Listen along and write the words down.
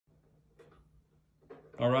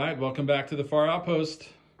All right, welcome back to the Far Outpost.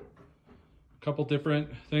 A couple different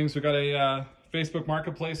things. We got a Facebook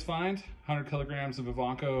Marketplace find, 100 kilograms of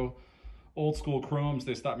Ivanko old school chromes.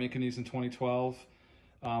 They stopped making these in 2012.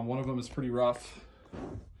 One of them is pretty rough.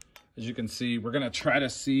 As you can see, we're gonna try to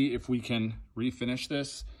see if we can refinish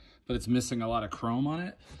this, but it's missing a lot of chrome on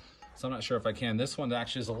it. So I'm not sure if I can. This one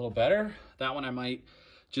actually is a little better. That one I might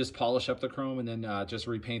just polish up the chrome and then just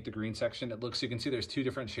repaint the green section. It looks, you can see there's two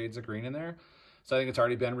different shades of green in there. So I think it's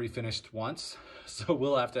already been refinished once. So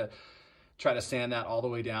we'll have to try to sand that all the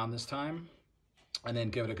way down this time and then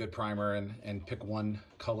give it a good primer and pick one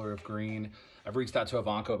color of green. I've reached out to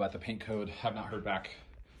Ivanko about the paint code, have not heard back.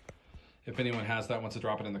 If anyone has that, wants to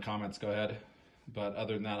drop it in the comments, go ahead. But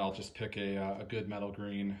other than that, I'll just pick a good metal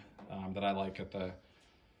green that I like at the,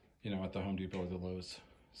 at the Home Depot or the Lowe's.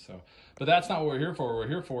 So, but that's not what we're here for. What we're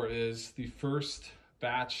here for is the first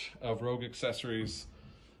batch of Rogue accessories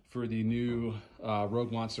for the new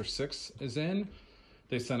Rogue Monster 6 is in.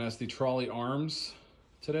 They sent us the trolley arms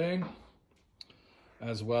today,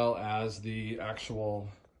 as well as the actual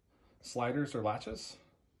sliders or latches.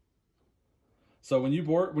 So when you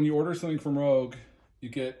order something from Rogue, you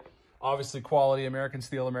get obviously quality American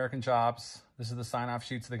steel, American jobs. This is the sign-off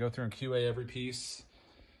sheets. They go through and QA every piece.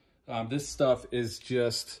 This stuff is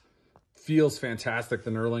just feels fantastic.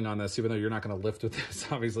 The knurling on this, even though you're not going to lift with this,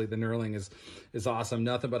 obviously the knurling is awesome.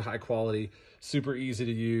 Nothing but high quality, super easy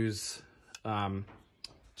to use.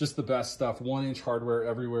 Just the best stuff. 1-inch hardware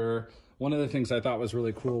everywhere. One of the things I thought was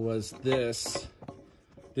really cool was this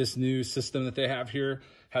new system that they have here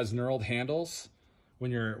has knurled handles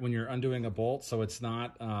when you're undoing a bolt. So it's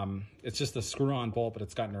not, it's just a screw-on bolt, but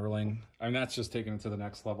it's got knurling. I mean, that's just taking it to the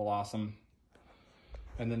next level. Awesome.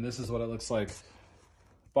 And then this is what it looks like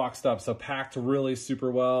boxed up. So packed really super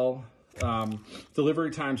well.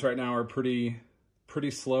 Delivery times right now are pretty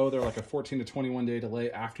slow. They're like a 14 to 21 day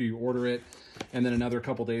delay after you order it, and then another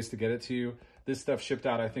couple days to get it to you. This stuff shipped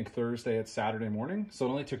out, I think, Thursday at Saturday morning. So it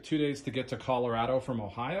only took 2 days to get to Colorado from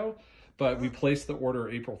Ohio, but we placed the order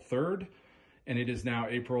April 3rd, and it is now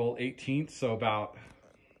April 18th. So about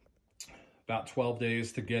 12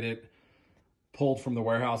 days to get it pulled from the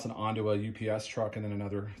warehouse and onto a UPS truck, and then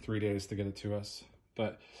another 3 days to get it to us.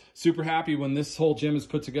 But super happy. When this whole gym is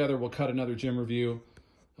put together, we'll cut another gym review.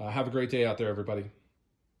 Have a great day out there, everybody.